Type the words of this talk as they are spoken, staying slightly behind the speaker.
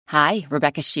Hi,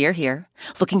 Rebecca Shear here.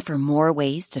 Looking for more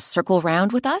ways to circle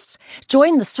round with us?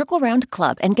 Join the Circle Round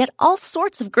Club and get all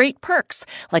sorts of great perks,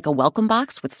 like a welcome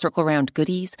box with Circle Round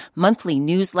goodies, monthly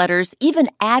newsletters, even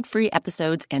ad-free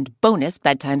episodes, and bonus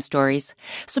bedtime stories.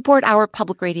 Support our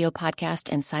public radio podcast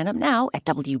and sign up now at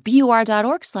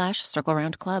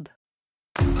wbur.org/circleroundclub.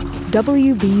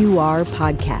 WBUR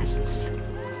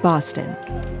Podcasts, Boston.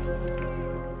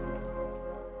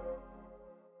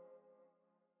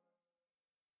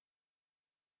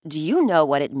 Do you know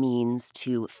what it means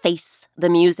to face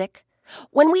the music?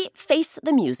 When we face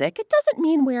the music, it doesn't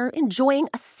mean we're enjoying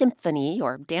a symphony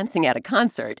or dancing at a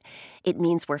concert. It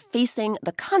means we're facing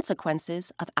the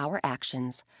consequences of our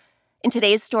actions. In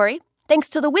today's story, thanks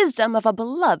to the wisdom of a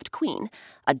beloved queen,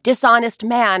 a dishonest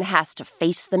man has to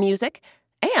face the music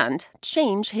and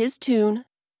change his tune.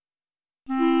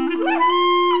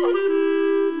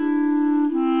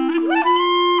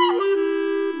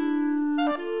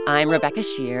 I'm Rebecca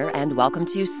Shear, and welcome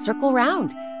to Circle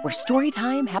Round, where story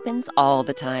time happens all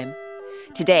the time.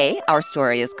 Today, our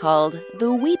story is called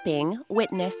The Weeping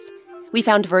Witness. We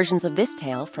found versions of this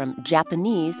tale from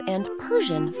Japanese and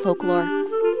Persian folklore.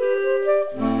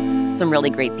 Some really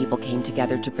great people came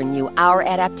together to bring you our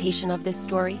adaptation of this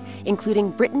story, including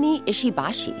Brittany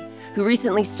Ishibashi, who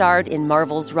recently starred in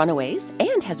Marvel's Runaways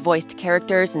and has voiced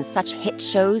characters in such hit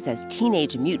shows as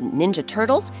Teenage Mutant Ninja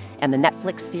Turtles and the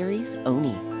Netflix series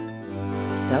Oni.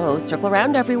 So, circle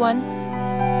around, everyone,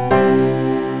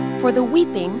 for The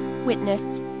Weeping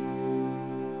Witness.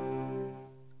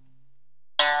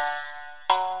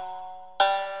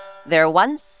 There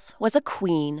once was a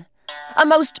queen, a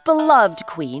most beloved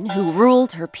queen who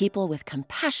ruled her people with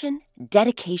compassion,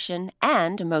 dedication,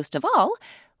 and, most of all,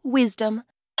 wisdom.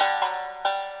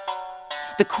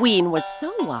 The queen was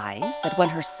so wise that when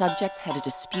her subjects had a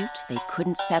dispute they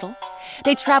couldn't settle,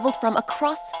 they traveled from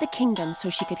across the kingdom so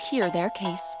she could hear their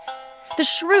case. The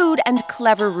shrewd and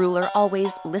clever ruler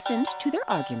always listened to their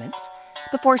arguments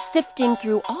before sifting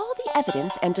through all the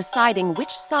evidence and deciding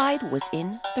which side was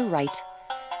in the right.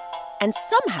 And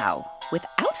somehow,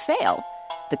 without fail,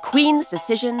 the queen's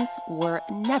decisions were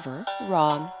never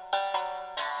wrong.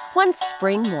 One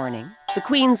spring morning, the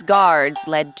queen's guards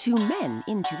led two men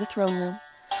into the throne room.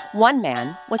 One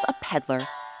man was a peddler.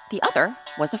 The other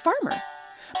was a farmer.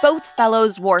 Both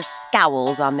fellows wore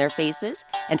scowls on their faces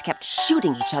and kept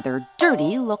shooting each other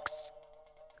dirty looks.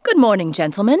 Good morning,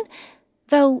 gentlemen.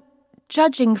 Though,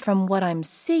 judging from what I'm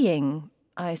seeing,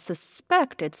 I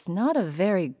suspect it's not a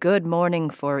very good morning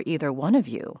for either one of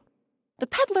you. The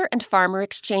peddler and farmer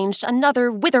exchanged another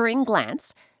withering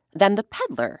glance. Then the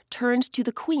peddler turned to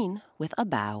the queen with a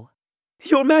bow.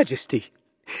 Your Majesty,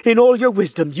 in all your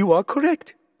wisdom you are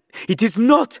correct. It is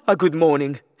not a good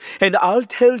morning, and I'll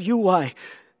tell you why.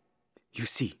 You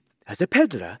see, as a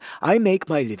peddler, I make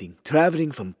my living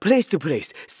traveling from place to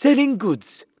place, selling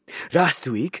goods. Last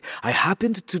week, I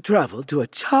happened to travel to a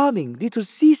charming little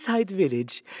seaside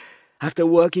village. After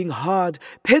working hard,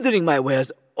 peddling my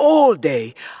wares all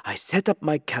day, I set up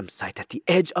my campsite at the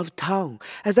edge of town,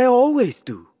 as I always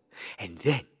do. And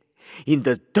then, in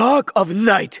the dark of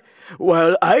night,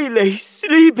 while I lay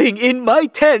sleeping in my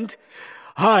tent,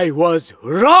 I was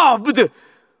robbed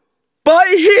by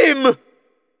him!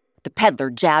 The peddler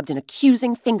jabbed an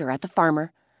accusing finger at the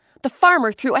farmer. The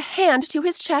farmer threw a hand to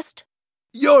his chest.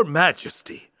 Your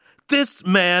Majesty, this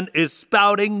man is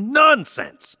spouting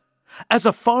nonsense. As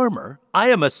a farmer, I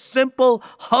am a simple,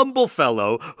 humble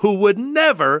fellow who would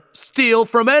never steal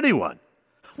from anyone.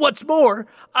 What's more,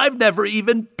 I've never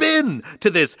even been to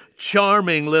this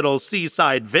charming little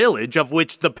seaside village of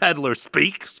which the peddler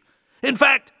speaks. In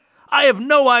fact, I have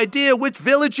no idea which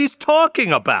village he's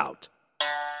talking about.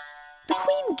 The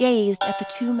queen gazed at the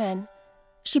two men.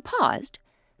 She paused,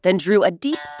 then drew a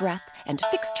deep breath and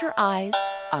fixed her eyes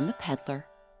on the peddler.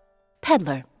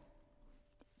 Peddler,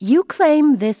 you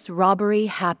claim this robbery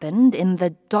happened in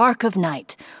the dark of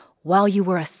night while you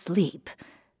were asleep.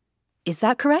 Is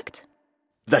that correct?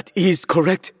 That is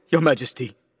correct, Your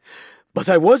Majesty. But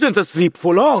I wasn't asleep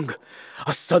for long.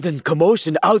 A sudden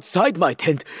commotion outside my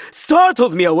tent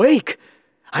startled me awake.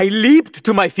 I leaped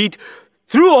to my feet,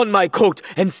 threw on my coat,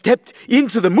 and stepped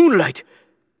into the moonlight.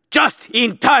 Just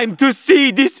in time to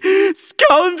see this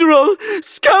scoundrel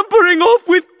scampering off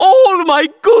with all my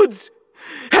goods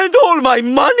and all my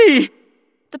money.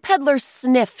 The peddler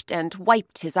sniffed and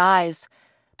wiped his eyes.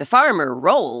 The farmer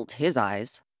rolled his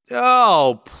eyes.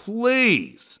 Oh,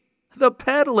 please. The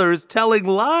peddler's telling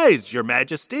lies, Your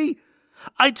Majesty.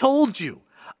 I told you,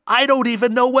 I don't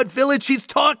even know what village he's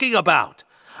talking about.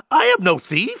 I am no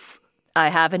thief. I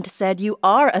haven't said you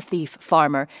are a thief,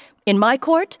 farmer. In my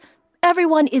court,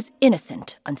 Everyone is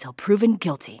innocent until proven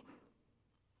guilty.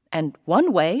 And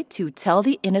one way to tell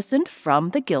the innocent from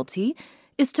the guilty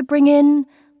is to bring in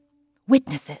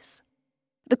witnesses.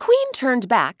 The queen turned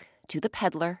back to the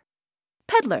peddler.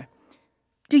 Peddler,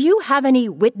 do you have any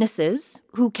witnesses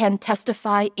who can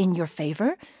testify in your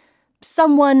favor?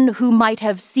 Someone who might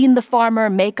have seen the farmer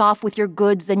make off with your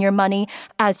goods and your money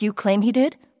as you claim he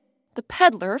did? The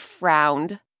peddler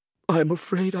frowned. I'm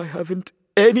afraid I haven't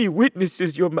any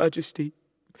witnesses, Your Majesty.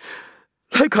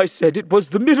 Like I said, it was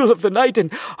the middle of the night and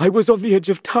I was on the edge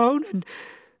of town and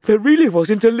there really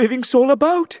wasn't a living soul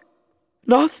about.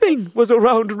 Nothing was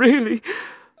around, really,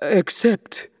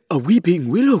 except a weeping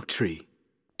willow tree.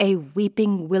 A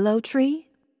weeping willow tree?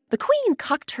 The queen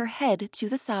cocked her head to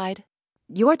the side.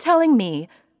 You're telling me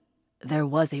there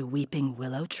was a weeping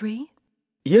willow tree?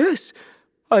 Yes,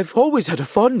 I've always had a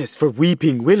fondness for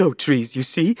weeping willow trees, you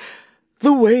see.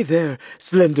 The way their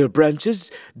slender branches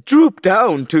droop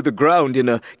down to the ground in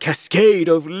a cascade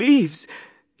of leaves.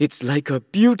 It's like a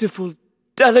beautiful,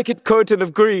 delicate curtain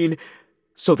of green.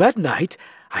 So that night,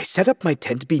 I set up my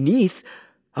tent beneath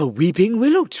a weeping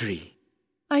willow tree.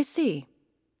 I see.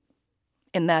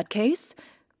 In that case,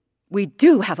 we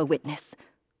do have a witness.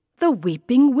 The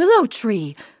weeping willow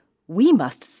tree. We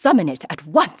must summon it at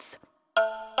once.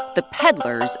 The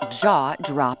peddler's jaw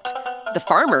dropped. The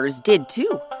farmer's did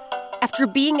too. After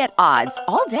being at odds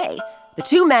all day, the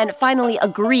two men finally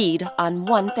agreed on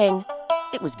one thing.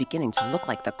 It was beginning to look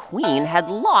like the queen had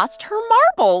lost her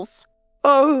marbles.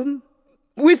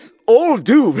 With all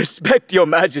due respect, Your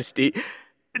Majesty.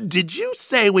 Did you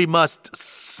say we must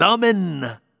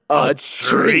summon a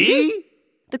tree?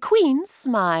 The queen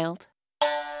smiled.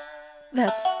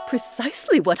 That's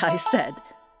precisely what I said.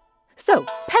 So,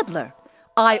 peddler,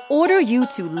 I order you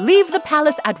to leave the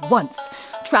palace at once.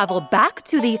 Travel back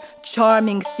to the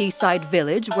charming seaside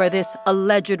village where this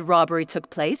alleged robbery took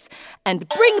place and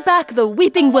bring back the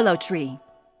weeping willow tree.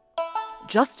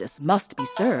 Justice must be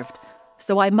served,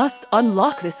 so I must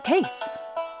unlock this case.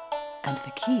 And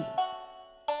the key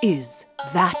is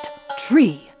that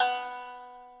tree.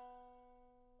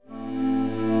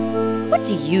 What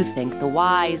do you think the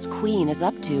wise queen is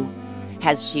up to?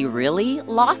 Has she really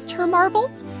lost her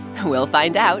marbles? We'll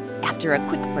find out after a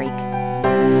quick break.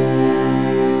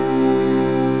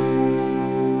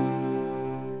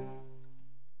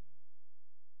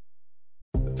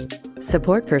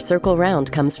 Support for Circle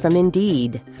Round comes from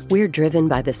Indeed. We're driven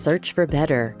by the search for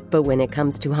better. But when it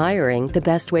comes to hiring, the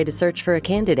best way to search for a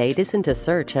candidate isn't to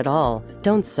search at all.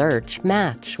 Don't search,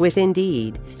 match with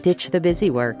Indeed. Ditch the busy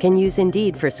work and use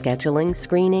Indeed for scheduling,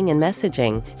 screening, and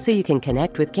messaging so you can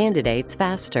connect with candidates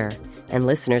faster. And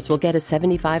listeners will get a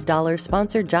 $75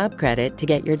 sponsored job credit to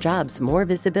get your jobs more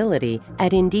visibility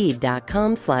at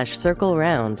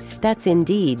Indeed.com/circleround. That's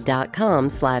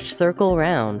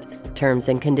Indeed.com/circleround. Terms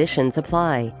and conditions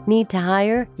apply. Need to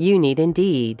hire? You need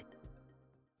Indeed.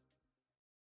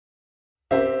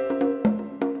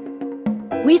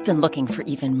 We've been looking for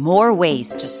even more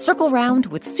ways to circle round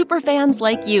with superfans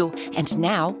like you, and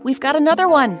now we've got another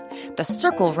one, the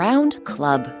Circle Round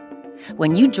Club.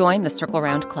 When you join the Circle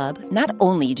Round Club, not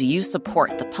only do you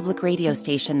support the public radio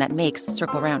station that makes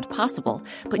Circle Round possible,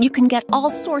 but you can get all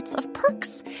sorts of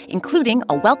perks, including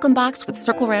a welcome box with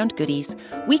Circle Round goodies,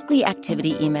 weekly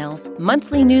activity emails,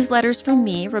 monthly newsletters from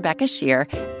me, Rebecca Shear,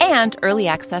 and early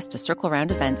access to Circle Round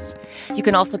events. You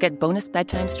can also get bonus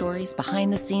bedtime stories,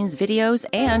 behind-the-scenes videos,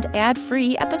 and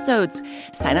ad-free episodes.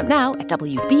 Sign up now at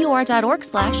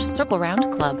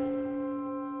wbur.org/circleroundclub.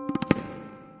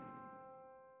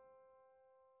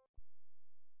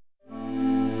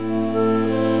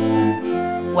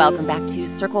 Welcome back to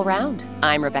Circle Round.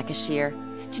 I'm Rebecca Shear.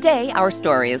 Today, our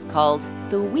story is called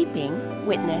The Weeping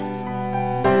Witness.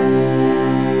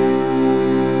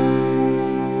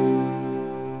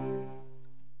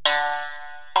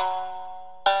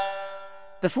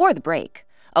 Before the break,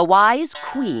 a wise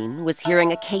queen was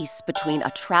hearing a case between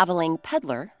a traveling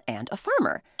peddler and a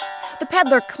farmer. The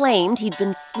peddler claimed he'd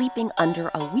been sleeping under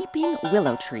a weeping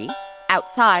willow tree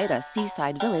outside a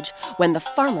seaside village when the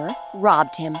farmer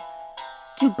robbed him.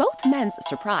 To both men's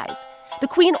surprise, the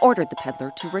queen ordered the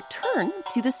peddler to return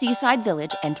to the seaside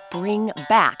village and bring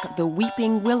back the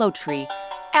weeping willow tree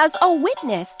as a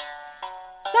witness.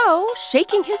 So,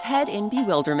 shaking his head in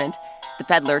bewilderment, the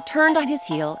peddler turned on his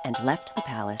heel and left the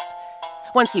palace.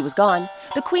 Once he was gone,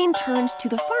 the queen turned to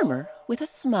the farmer with a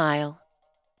smile.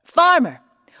 Farmer,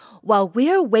 while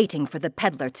we're waiting for the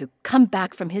peddler to come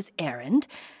back from his errand,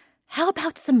 how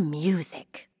about some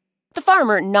music? The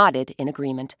farmer nodded in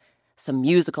agreement. Some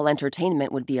musical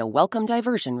entertainment would be a welcome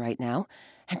diversion right now.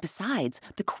 And besides,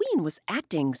 the queen was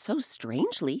acting so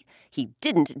strangely, he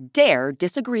didn't dare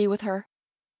disagree with her.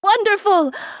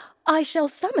 Wonderful! I shall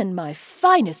summon my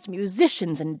finest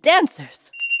musicians and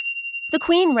dancers. The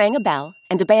queen rang a bell,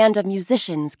 and a band of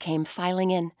musicians came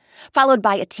filing in, followed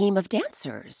by a team of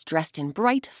dancers dressed in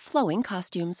bright, flowing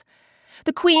costumes.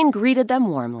 The queen greeted them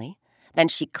warmly. Then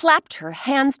she clapped her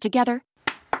hands together,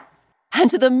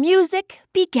 and the music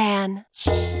began.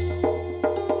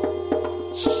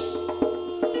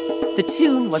 The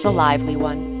tune was a lively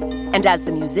one, and as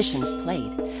the musicians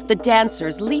played, the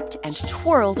dancers leaped and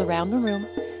twirled around the room.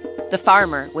 The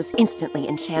farmer was instantly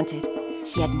enchanted.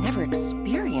 He had never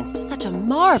experienced such a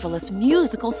marvelous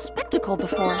musical spectacle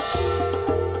before.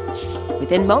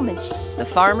 Within moments, the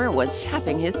farmer was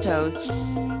tapping his toes.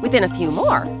 Within a few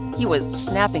more, he was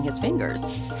snapping his fingers.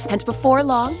 And before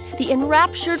long, the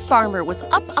enraptured farmer was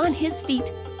up on his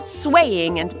feet,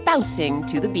 swaying and bouncing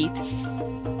to the beat.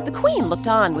 The queen looked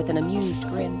on with an amused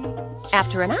grin.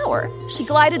 After an hour, she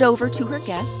glided over to her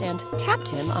guest and tapped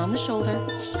him on the shoulder.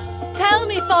 Tell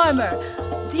me, farmer,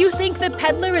 do you think the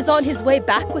peddler is on his way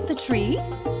back with the tree?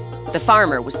 The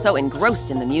farmer was so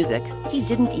engrossed in the music, he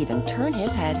didn't even turn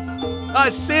his head. I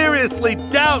seriously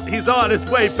doubt he's on his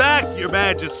way back, Your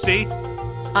Majesty.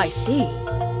 I see.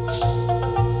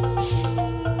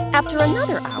 After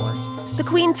another hour, the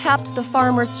queen tapped the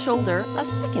farmer's shoulder a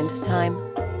second time.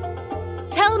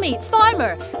 Tell me,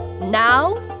 farmer,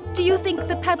 now do you think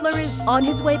the peddler is on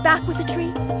his way back with the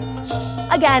tree?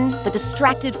 Again, the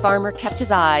distracted farmer kept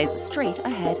his eyes straight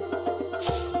ahead.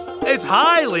 It's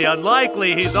highly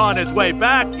unlikely he's on his way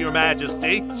back, Your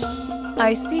Majesty.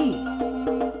 I see.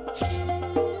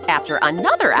 After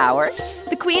another hour,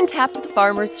 the queen tapped the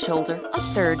farmer's shoulder a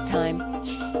third time.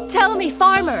 Tell me,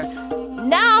 farmer,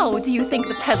 now do you think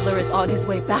the peddler is on his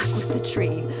way back with the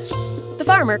tree? The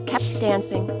farmer kept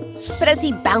dancing, but as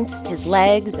he bounced his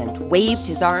legs and waved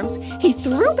his arms, he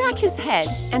threw back his head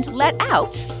and let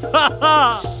out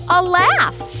a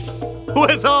laugh.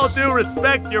 With all due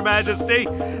respect, Your Majesty,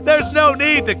 there's no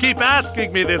need to keep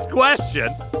asking me this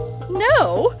question.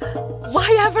 No,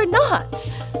 why ever not?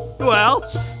 Well,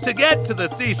 to get to the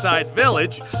seaside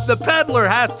village, the peddler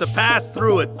has to pass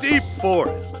through a deep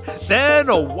forest, then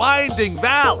a winding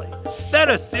valley, then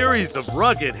a series of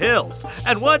rugged hills,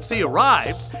 and once he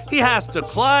arrives, he has to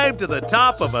climb to the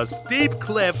top of a steep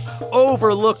cliff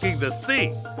overlooking the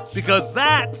sea, because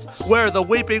that's where the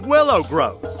weeping willow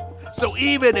grows. So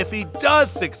even if he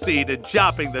does succeed in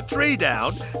chopping the tree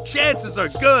down, chances are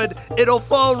good it'll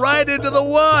fall right into the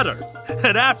water.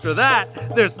 And after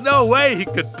that, there's no way he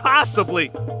could possibly...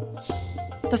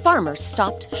 The farmer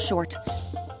stopped short.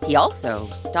 He also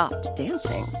stopped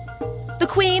dancing. The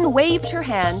queen waved her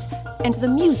hand, and the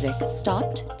music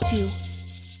stopped too.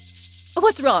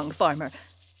 What's wrong, farmer?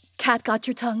 Cat got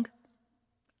your tongue?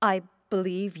 I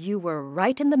believe you were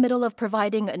right in the middle of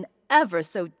providing an ever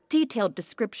so detailed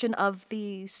description of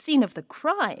the scene of the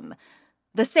crime.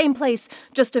 The same place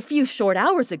just a few short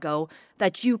hours ago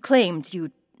that you claimed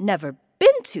you'd never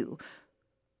been to.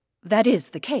 That is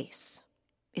the case,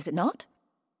 is it not?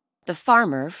 The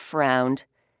farmer frowned.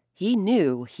 He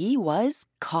knew he was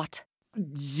caught.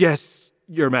 Yes,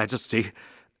 Your Majesty.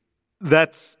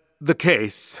 That's the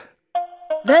case.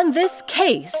 Then this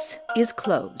case is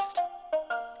closed,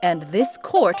 and this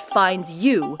court finds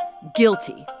you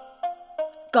guilty.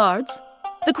 Guards.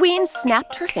 The queen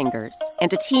snapped her fingers,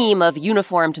 and a team of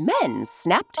uniformed men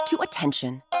snapped to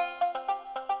attention.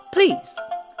 Please,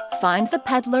 find the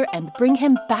peddler and bring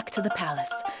him back to the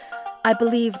palace. I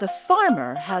believe the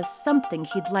farmer has something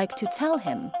he'd like to tell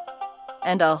him,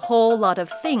 and a whole lot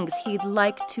of things he'd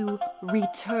like to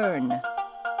return.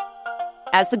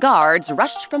 As the guards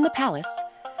rushed from the palace,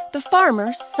 the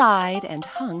farmer sighed and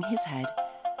hung his head,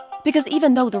 because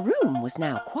even though the room was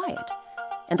now quiet,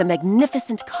 and the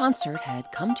magnificent concert had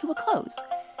come to a close,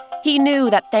 he knew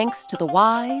that thanks to the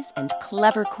wise and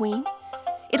clever queen,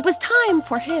 it was time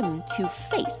for him to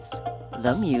face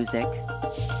the music.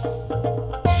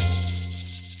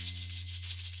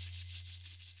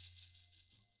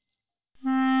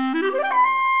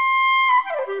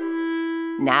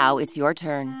 Now it's your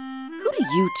turn. Who do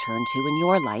you turn to in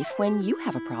your life when you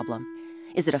have a problem?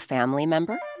 Is it a family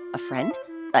member, a friend,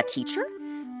 a teacher?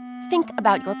 Think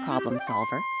about your problem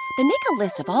solver, then make a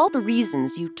list of all the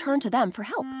reasons you turn to them for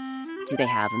help. Do they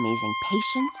have amazing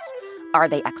patience? Are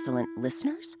they excellent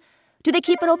listeners? Do they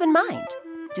keep an open mind?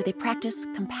 Do they practice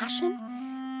compassion?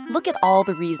 Look at all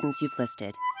the reasons you've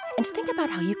listed and think about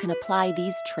how you can apply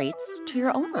these traits to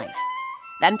your own life.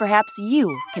 Then perhaps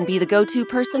you can be the go-to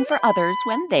person for others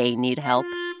when they need help.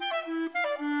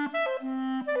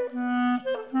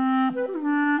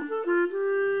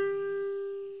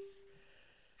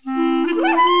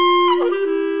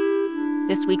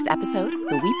 episode,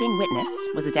 The Weeping Witness,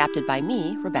 was adapted by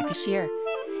me, Rebecca Shear.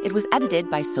 It was edited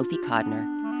by Sophie Codner.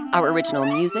 Our original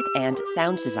music and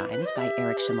sound design is by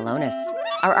Eric Shimalonis.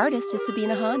 Our artist is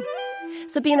Sabina Hahn.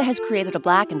 Sabina has created a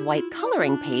black and white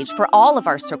coloring page for all of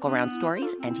our Circle Round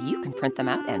stories, and you can print them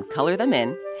out and color them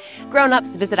in.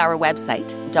 Grown-ups, visit our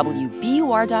website,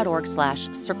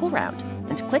 wbur.org/circleround,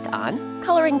 and click on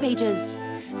Coloring Pages.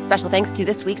 Special thanks to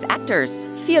this week's actors,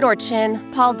 Fyodor Chin,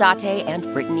 Paul Date,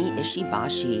 and Brittany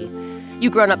Ishibashi. You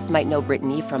grown-ups might know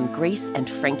Brittany from Grace and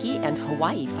Frankie and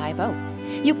Hawaii Five-0.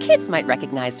 You kids might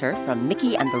recognize her from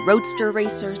Mickey and the Roadster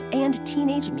Racers and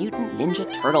Teenage Mutant Ninja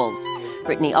Turtles.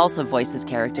 Brittany also voices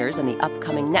characters in the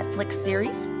upcoming Netflix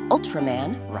series,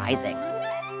 Ultraman Rising.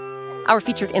 Our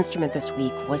featured instrument this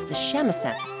week was the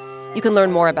shamisen. You can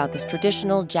learn more about this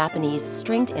traditional Japanese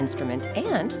stringed instrument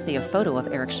and see a photo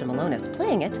of Eric Shimalonis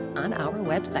playing it on our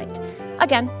website.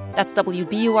 Again, that's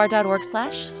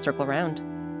wbur.org/circleround.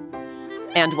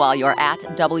 And while you're at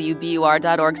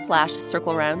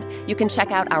wbur.org/circleround, you can check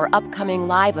out our upcoming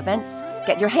live events,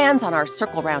 get your hands on our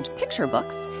Circle Round picture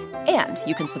books, and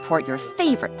you can support your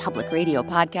favorite public radio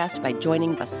podcast by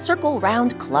joining the Circle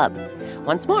Round Club.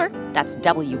 Once more, that's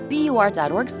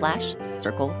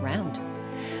wbur.org/circleround.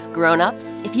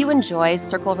 Grown-ups, if you enjoy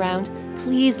Circle Round,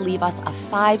 please leave us a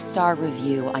 5-star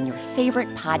review on your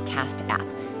favorite podcast app.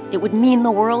 It would mean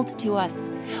the world to us.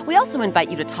 We also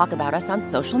invite you to talk about us on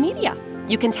social media.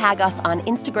 You can tag us on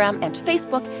Instagram and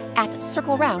Facebook at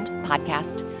Circle Round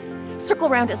Podcast. Circle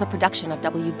Round is a production of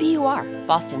WBUR,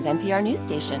 Boston's NPR news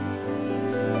station.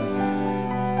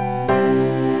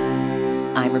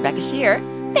 I'm Rebecca Shear.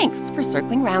 Thanks for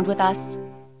circling round with us.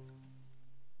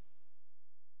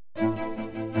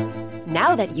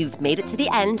 Now that you've made it to the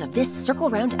end of this Circle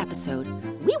Round episode,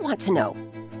 we want to know,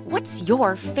 what's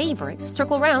your favorite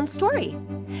Circle Round story?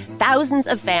 Thousands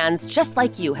of fans just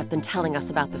like you have been telling us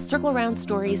about the Circle Round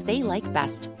stories they like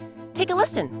best. Take a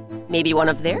listen. Maybe one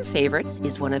of their favorites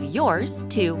is one of yours,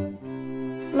 too.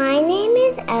 My name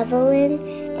is Evelyn,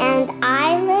 and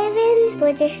I live in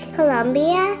British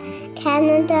Columbia,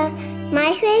 Canada.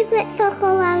 My favorite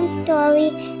Circle Round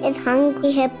story is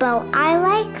Hungry Hippo. I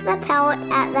like the part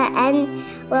at the end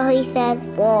where he says,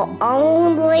 we're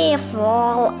only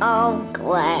full of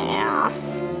grass.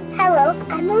 Hello,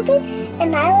 I'm Ruben,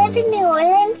 and I live in New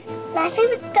Orleans. My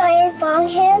favorite story is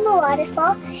Longhair and the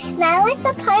Waterfall, and I like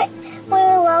the part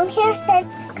where Longhair says,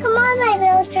 come on, my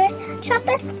villagers, chop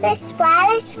us this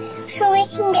radish so we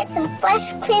can get some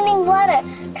fresh, cleaning water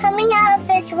coming out of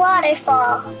this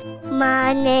waterfall.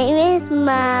 My name is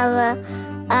Mara.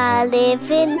 I live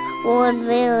in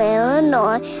Warrenville,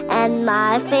 Illinois, and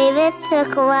my favorite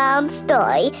Circle Round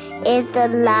story is The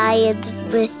Lion's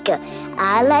Whisker.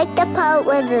 I like the part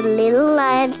where the little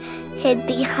lions hid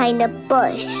behind a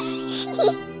bush.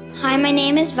 Hi, my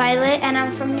name is Violet, and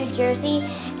I'm from New Jersey,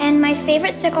 and my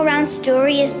favorite Circle Round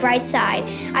story is Brightside.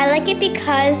 I like it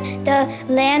because the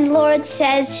landlord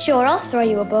says, sure, I'll throw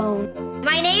you a bone.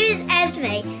 My name is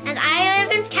Esme, and I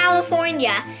live in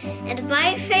California, and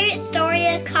my favorite story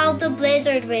is called The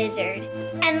Blizzard Wizard.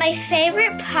 And my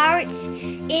favorite part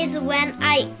is when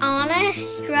Anna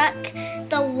struck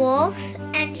the wolf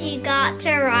and she got to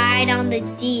ride on the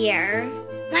deer.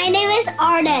 My name is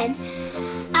Arden.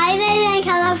 I live in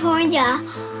California.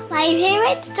 My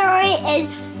favorite story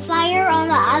is Fire on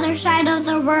the Other Side of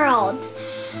the World.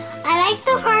 I like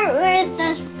the part where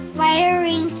the spider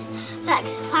rings back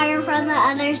fire from the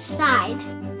other side.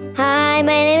 Hi,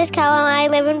 my name is Callum. I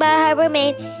live in Bar Harbor,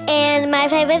 Maine, and my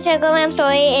favorite Circle Round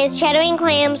story is Chattering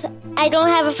Clams. I don't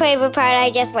have a favorite part, I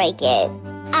just like it.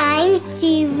 I'm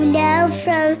Juno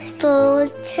from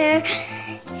Boulder,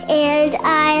 and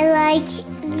I like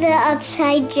the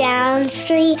Upside Down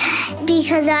tree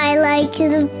because I like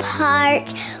the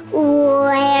part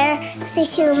where the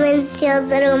humans steal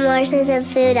little morsels of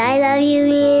food. I love you,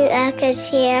 Rebecca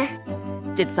Shear.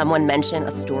 Did someone mention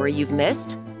a story you've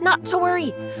missed? Not to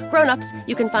worry. Grown-ups,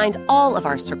 you can find all of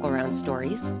our Circle Round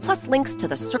stories, plus links to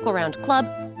the Circle Round Club,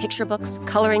 picture books,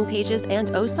 coloring pages, and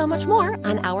oh so much more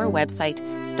on our website,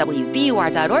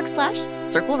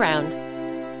 wbur.org/circleround.